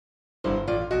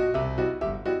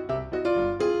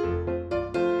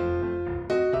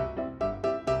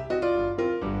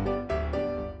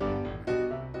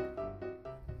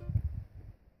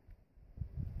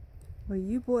Well,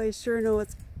 you boys sure know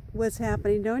what's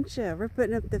happening, don't you? We're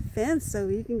putting up the fence so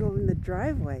you can go in the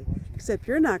driveway. Except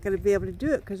you're not going to be able to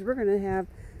do it because we're going to have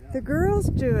the girls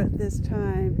do it this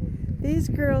time. These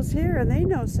girls here, and they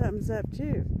know something's up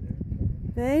too.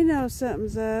 They know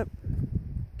something's up.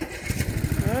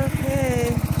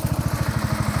 Okay.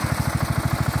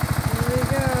 Here we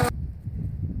go.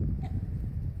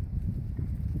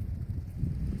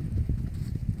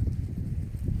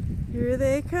 Here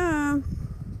they come.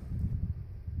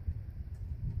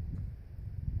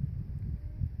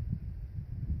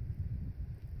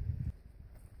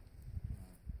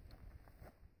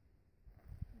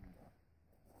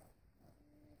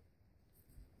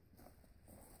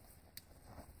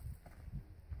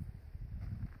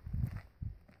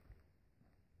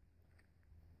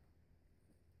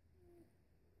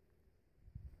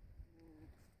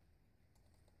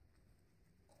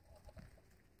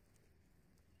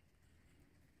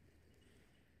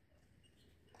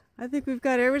 I think we've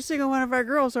got every single one of our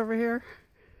girls over here.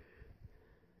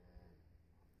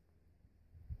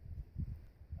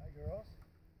 Hi, girls.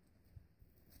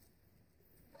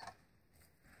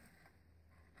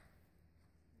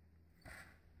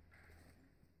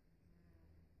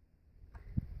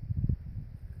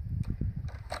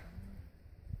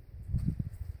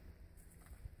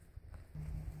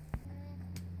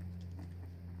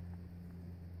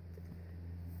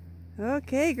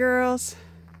 Okay, girls.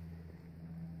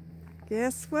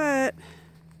 Guess what?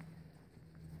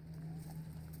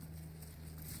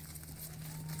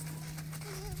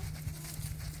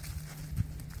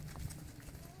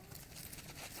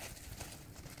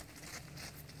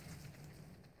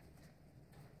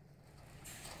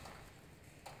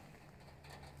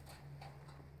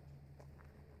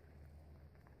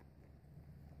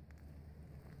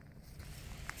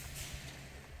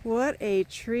 What a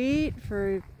treat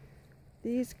for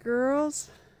these girls.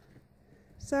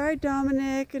 Sorry,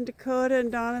 Dominic and Dakota and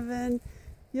Donovan.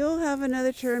 You'll have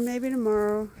another turn maybe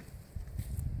tomorrow.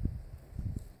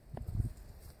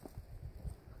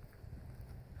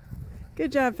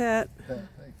 Good job, Pat. Thank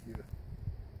you.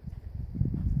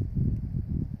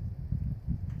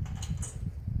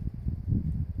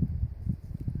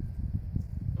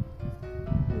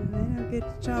 Well, they don't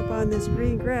get to chomp on this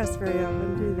green grass very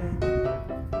often, do they?